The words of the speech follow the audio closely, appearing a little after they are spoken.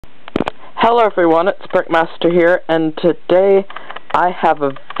Hello everyone, it's Brickmaster here, and today I have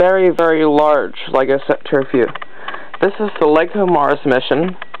a very, very large LEGO set to review. This is the LEGO Mars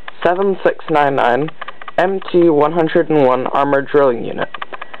Mission 7699 MT-101 Armored Drilling Unit.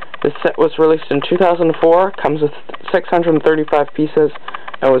 This set was released in 2004, comes with 635 pieces,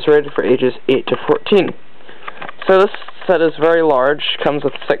 and was rated for ages 8 to 14. So this set is very large, comes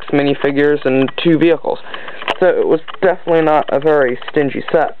with 6 minifigures and 2 vehicles, so it was definitely not a very stingy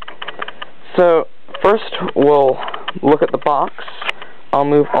set. So, first we'll look at the box. I'll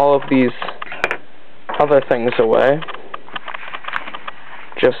move all of these other things away,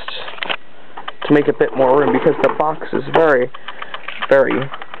 just to make a bit more room, because the box is very, very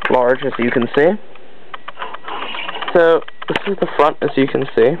large, as you can see. So, this is the front, as you can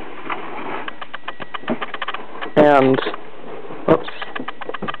see. And, oops,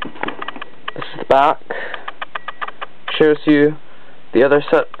 this is the back. Shows you the other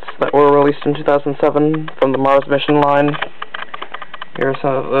sets that were released in 2007 from the Mars Mission line. Here are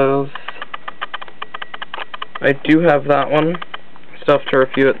some of those. I do have that one. Still have to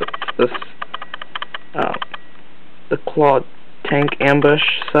review it. The Claw Tank Ambush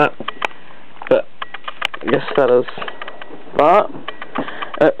set. But I guess that is that.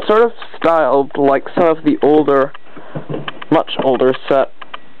 It's sort of styled like some of the older, much older set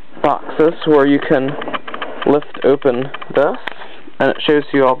boxes where you can lift open this. And it shows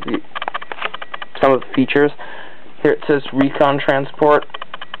you all some of the features. Here it says Recon Transport.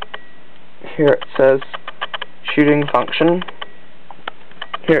 Here it says Shooting Function.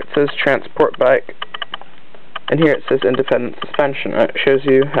 Here it says Transport Bike. And here it says Independent Suspension. And it shows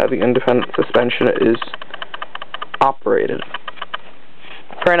you how the independent suspension is operated.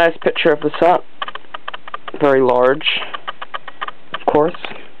 Very nice picture of the set. Very large, of course.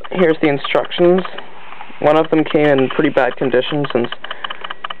 Here's the instructions. One of them came in pretty bad condition, since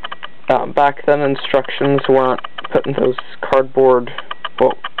back then instructions weren't put in those cardboard,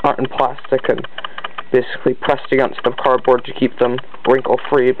 well, aren't in plastic and basically pressed against the cardboard to keep them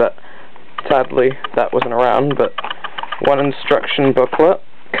wrinkle-free, but sadly that wasn't around. But one instruction booklet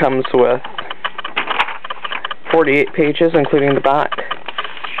comes with 48 pages, including the back,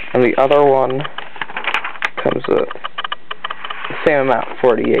 and the other one comes with the same amount,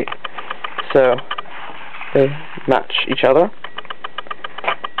 48. So they match each other.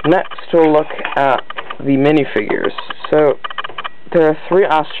 Next, we'll look at the minifigures. So there are 3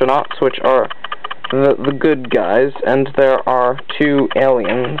 astronauts, which are the good guys, and there are 2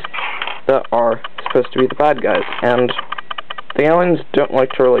 aliens that are supposed to be the bad guys. And the aliens don't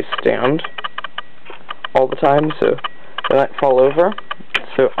like to really stand all the time, so they might fall over.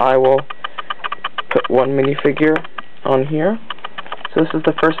 So I will put one minifigure on here. So this is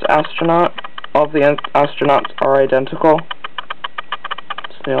the first astronaut. All of the astronauts are identical,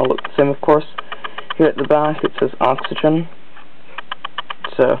 so they all look the same, of course. Here at the back it says oxygen,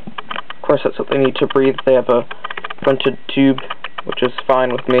 so of course that's what they need to breathe. They have a printed tube, which is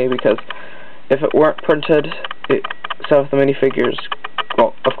fine with me, because if it weren't printed, some of the minifigures,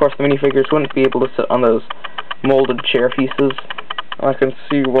 well, of course the minifigures wouldn't be able to sit on those molded chair pieces. I can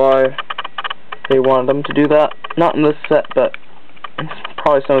see why they wanted them to do that. Not in this set, but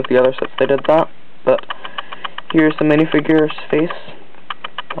probably some of the other sets they did that. But here's the minifigure's face.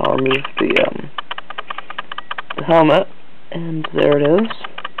 I'll remove the helmet, and there it is.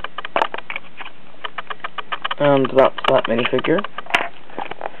 And that's that minifigure.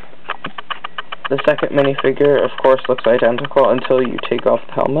 The second minifigure, of course, looks identical until you take off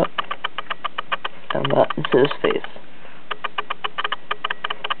the helmet. And that is his face.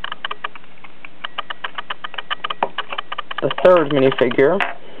 The third minifigure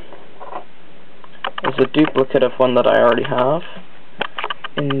is a duplicate of one that I already have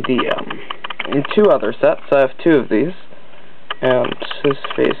in 2 other sets. I have 2 of these, and his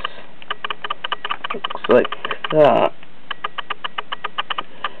face looks like that.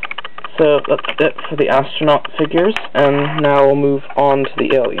 So that's it for the astronaut figures, and now we'll move on to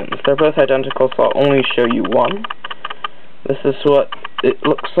the aliens. They're both identical, so I'll only show you one. This is what it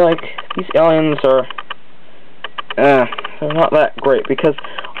looks like. These aliens are they're not that great, because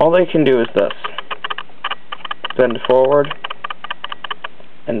all they can do is this: bend forward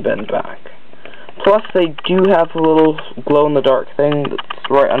and bend back. Plus they do have a little glow-in-the-dark thing that's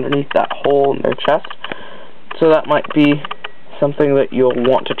right underneath that hole in their chest, so that might be something that you'll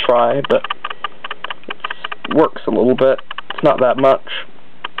want to try, but it works a little bit. It's not that much.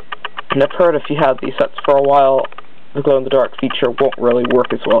 And I've heard if you have these sets for a while, the glow-in-the-dark feature won't really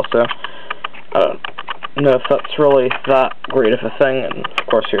work as well, so I don't know if that's really that great of a thing. And of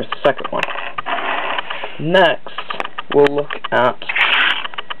course here's the second one. Next, we'll look at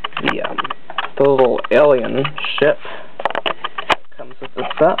the the little alien ship. Comes with this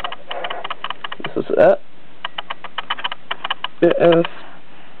set. This is it. It is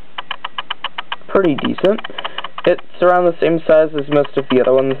pretty decent. It's around the same size as most of the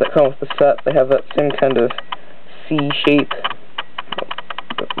other ones that come with the set. They have that same kind of C shape.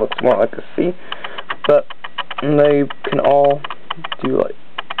 It looks more like a C. But they can all do like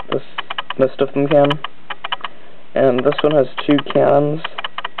this. Most of them can. And this one has 2 cannons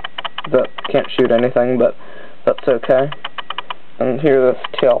that can't shoot anything, but that's okay. And here this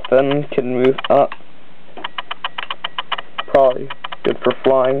tail fin can move up. Probably good for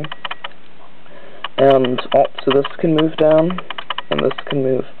flying. And also this can move down, and this can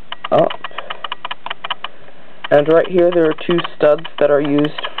move up. And right here there are 2 studs that are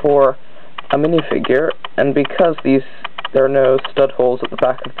used for a minifigure, and because there are no stud holes at the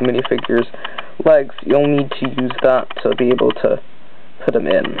back of the minifigure's legs, you'll need to use that to be able to put them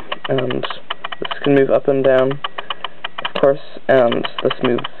in. And this can move up and down, of course, and this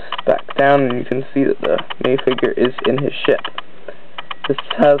moves back down, and you can see that the minifigure is in his ship. This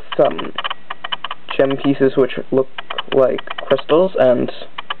has some gem pieces which look like crystals, and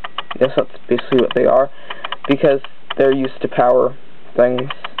yes, that's basically what they are, because they're used to power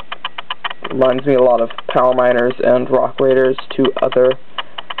things. Reminds me a lot of power miners and rock raiders, 2 other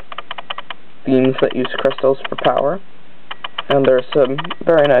beams that use crystals for power. And there's some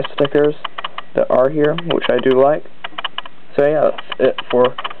very nice stickers that are here, which I do like. So yeah, that's it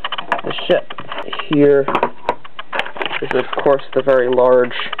for the ship. Here is of course the very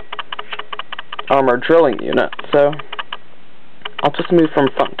large armor drilling unit. So I'll just move from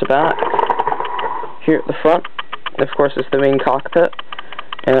front to back. Here at the front, of course, is the main cockpit,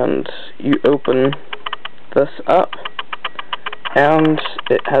 and you open this up, and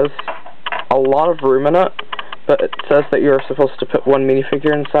it has a lot of room in it, but it says that you're supposed to put 1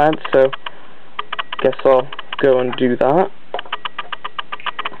 minifigure inside, so guess I'll go and do that.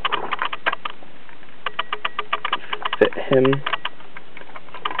 Fit him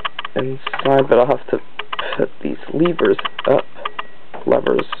inside, but I'll have to put these levers up.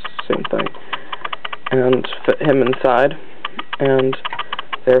 Levers, same thing. And fit him inside. And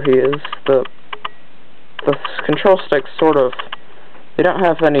there he is. The control sticks sort of, they don't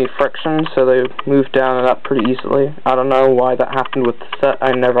have any friction, so they move down and up pretty easily. I don't know why that happened with the set.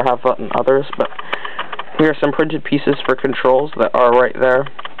 I never have that in others, but here are some printed pieces for controls that are right there.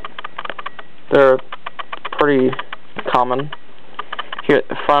 They're pretty common. Here at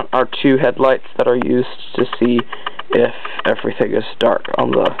the front are 2 headlights that are used to see if everything is dark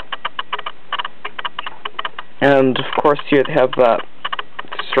on the... And of course here they have that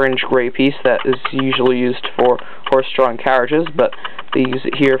strange gray piece that is usually used for horse-drawn carriages, but they use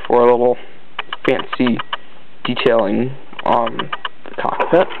it here for a little fancy detailing on the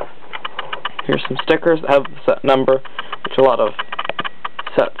cockpit. Here's some stickers that have the set number, which a lot of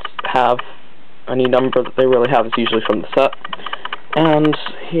sets have. Any number that they really have is usually from the set. And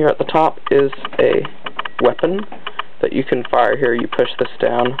here at the top is a weapon that you can fire here. You push this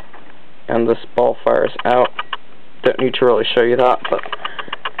down, and this ball fires out. Don't need to really show you that, but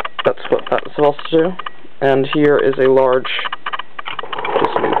that's what that's supposed to do. And here is a large,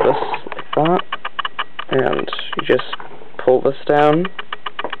 just move this like that, and you just pull this down,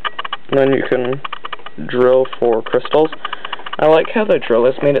 and then you can drill for crystals. I like how the drill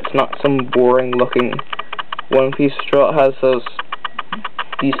is made. It's not some boring looking one-piece drill. It has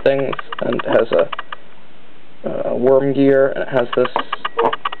these things, and it has a worm gear, and it has this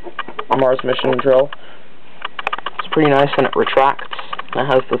Mars mission drill. It's pretty nice, and it retracts. And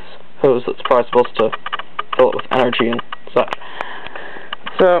it has this hose that's probably supposed to fill it with energy and such.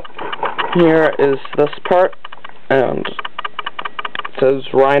 So here is this part, and it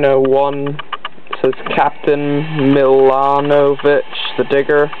says Rhino 1. It says Captain Milanovic, the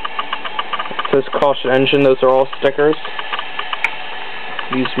digger. It says Caution Engine. Those are all stickers.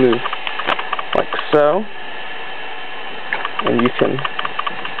 These move like so, and you can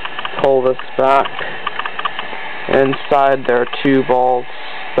pull this back. Inside there are 2 balls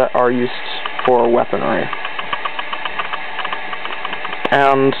that are used for weaponry.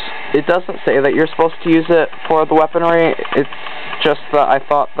 And it doesn't say that you're supposed to use it for the weaponry. It's just that I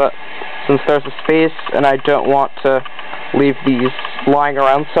thought that since there's a space and I don't want to leave these lying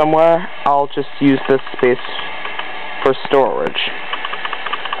around somewhere, I'll just use this space for storage.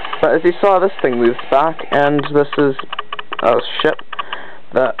 But as you saw, this thing moves back, and this is a ship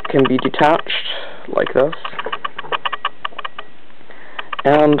that can be detached like this.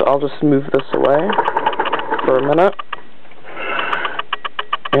 And I'll just move this away for a minute.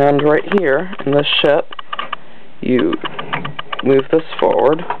 And right here in this ship, you move this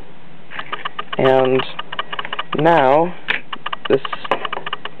forward, And now this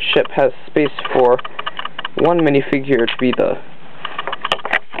ship has space for one minifigure to be the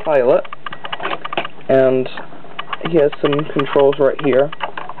pilot, and he has some controls right here,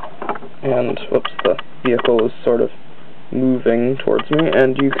 and whoops, the vehicle is sort of moving towards me,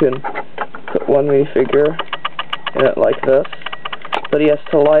 and you can put one minifigure in it like this, but he has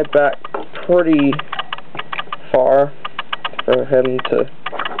to lie back pretty far for him to,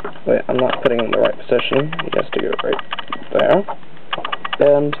 wait, I'm not putting him in the right position, he has to go right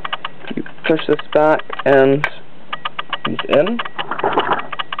there, and you push this back, and he's in,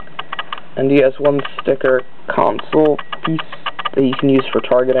 and he has one sticker console piece that you can use for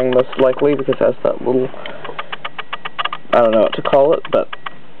targeting, most likely, because it has that little, I don't know what to call it, but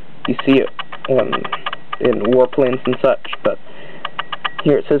you see it when in warplanes and such. But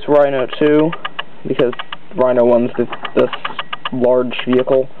here it says Rhino 2, because Rhino 1's this large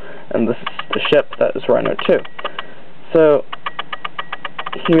vehicle, and this is the ship that is Rhino 2. So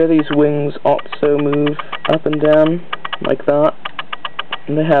here these wings also move up and down like that,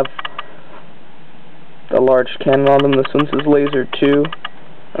 and they have a large cannon on them. This one says Laser 2,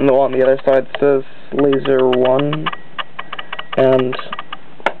 and the one on the other side says Laser 1. And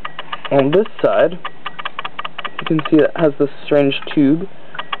on this side, you can see it has this strange tube,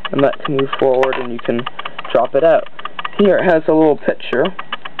 and that can move forward, and you can drop it out. Here it has a little picture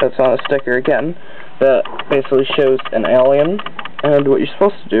that's on a sticker again that basically shows an alien, and what you're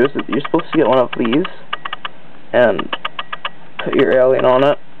supposed to do is that you're supposed to get one of these and put your alien on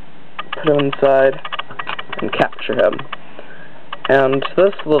it, put him inside, and capture him. And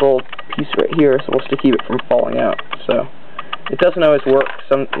this little piece right here is supposed to keep it from falling out, so it doesn't always work.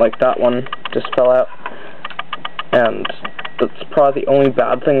 Some, like that one, just fell out, and that's probably the only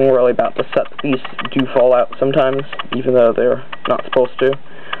bad thing really about the set. These do fall out sometimes, even though they're not supposed to.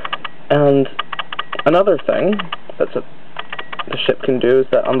 And another thing that the ship can do is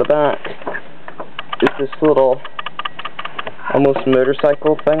that on the back is this little almost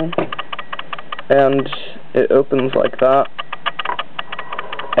motorcycle thing, and it opens like that,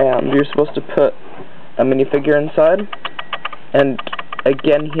 and you're supposed to put a minifigure inside, and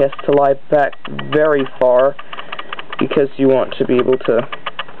again he has to lie back very far because you want to be able to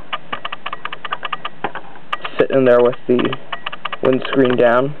sit in there with the windscreen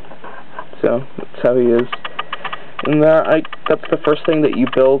down. So that's how he is in there. That's the first thing that you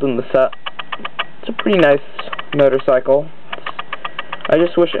build in the set. It's a pretty nice motorcycle. I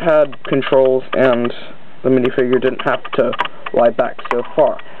just wish it had controls and the minifigure didn't have to lie back so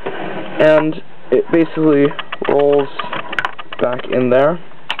far. And it basically rolls back in there,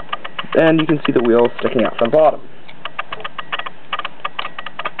 and you can see the wheels sticking out from the bottom.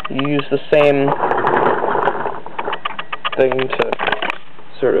 You use the same thing to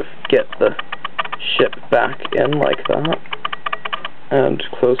sort of get the ship back in like that, and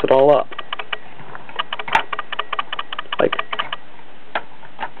close it all up. Like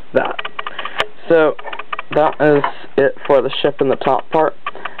that. So that is it for the ship in the top part.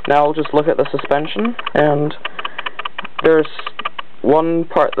 Now we'll just look at the suspension, and there's one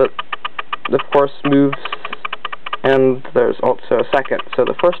part that of course moves, and there's also a second. So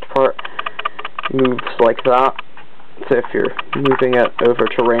the first part moves like that, so if you're moving it over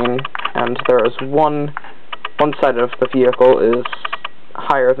terrain, and there is one side of the vehicle is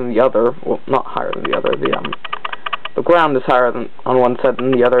higher than the other, well, not higher than the other, the ground is higher than on one side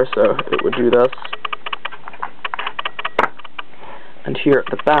than the other, so it would do this. And here at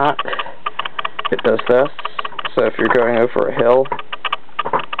the back, it does this. So if you're going over a hill,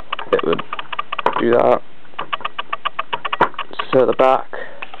 it would do that. So the back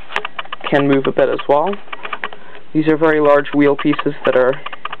can move a bit as well. These are very large wheel pieces that are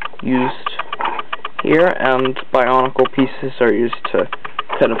used here, and bionicle pieces are used to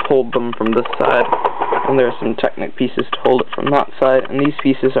kind of hold them from this side, and there's some Technic pieces to hold it from that side, and these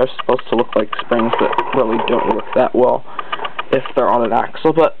pieces are supposed to look like springs that really don't work that well if they're on an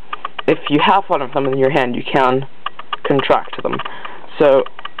axle, but if you have one of them in your hand, you can contract them. So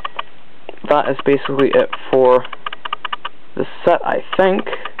that is basically it for the set, I think.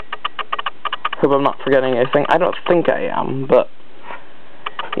 Hope I'm not forgetting anything. I don't think I am, but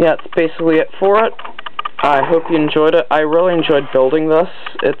yeah, that's basically it for it. I hope you enjoyed it. I really enjoyed building this.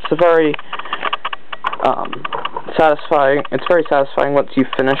 It's a very satisfying. It's very satisfying once you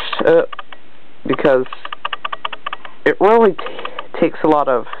finish it, because it really takes a lot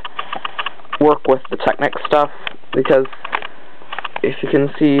of work with the Technic stuff, because if you can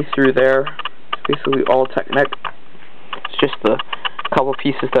see through there, it's basically all Technic. It's just the couple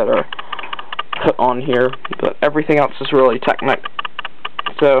pieces that are put on here, but everything else is really Technic.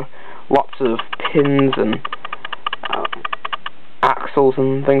 So lots of pins and axles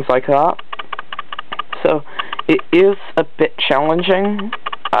and things like that. So it is a bit challenging.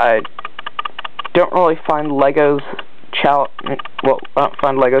 I don't really find Legos I don't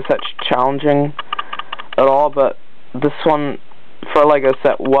find Lego sets challenging at all, but this one for a Lego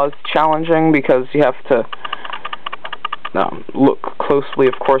set was challenging because you have to look closely,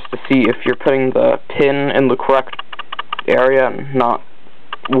 of course, to see if you're putting the pin in the correct area and not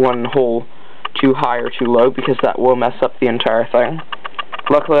one hole too high or too low, because that will mess up the entire thing.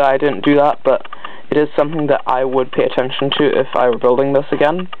 Luckily I didn't do that, but it is something that I would pay attention to if I were building this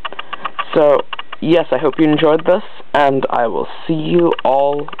again. So yes, I hope you enjoyed this, and I will see you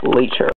all later.